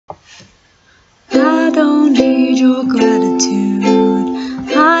I don't need your gratitude,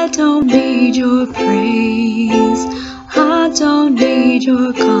 I don't need your praise, I don't need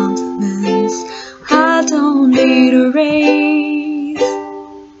your compliments, I don't need a raise,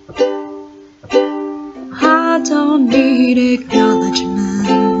 I don't need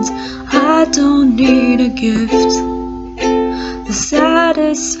acknowledgement, I don't need a gift. The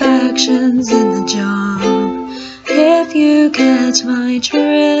satisfaction's in the job, if you catch my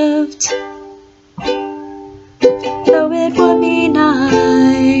drift. Though it would be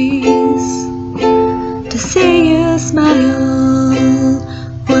nice to see you smile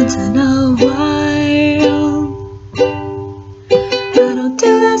once in a while. I don't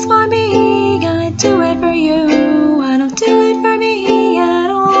do this for me, I do it for you. I don't do it for me at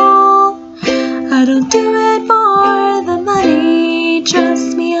all. I don't do it for the money,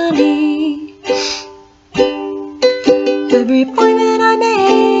 trust me honey. Every appointment I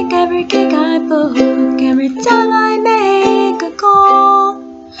make, every gig I book, every time I make a call,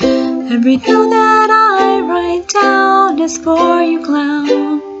 every note that I write down is for you,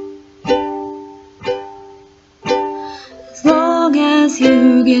 clown. As long as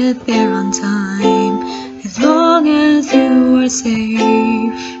you get there on time, as long as you are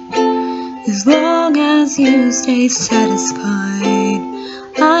safe, as long as you stay satisfied,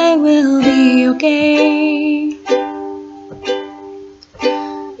 I will be okay.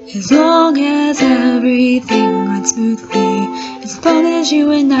 As long as everything runs smoothly, as long as you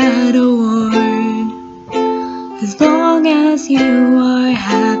win that award, as long as you are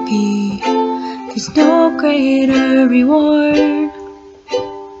happy, there's no greater reward.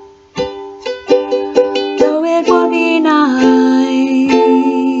 Though it would be nice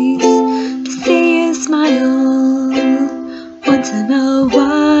to see you smile once in a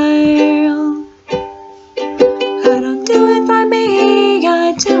while. I don't do it for me,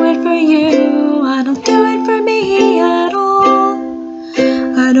 I do it for you. I don't do it for me at all.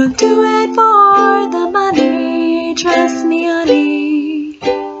 I don't do it for the money, trust me honey.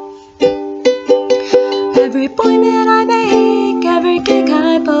 Every appointment I make, every gig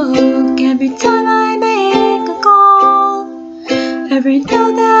I book, every time I make a call, every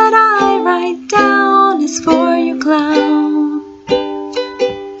note that I write down is for you, clown.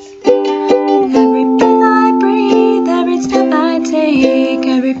 Every breath I breathe, every step I take,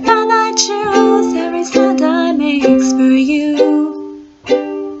 every path I choose, every sound I make's for you.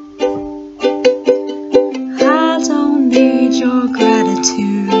 I don't need your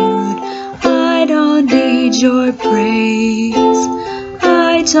gratitude, I don't need your praise,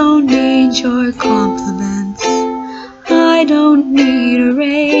 I don't need your compliments, I don't need a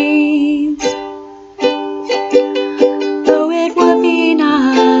raise. Though it would be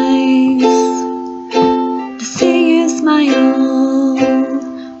nice to see you smile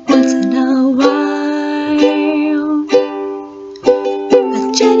once in a while.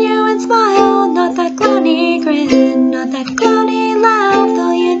 A genuine smile, not that clowny grin, not that clowny laugh,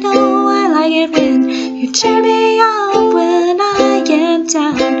 though you know I like it when you cheer me up when I get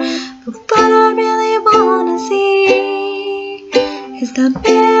down. But what I really wanna see is the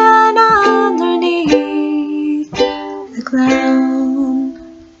man underneath the cloud.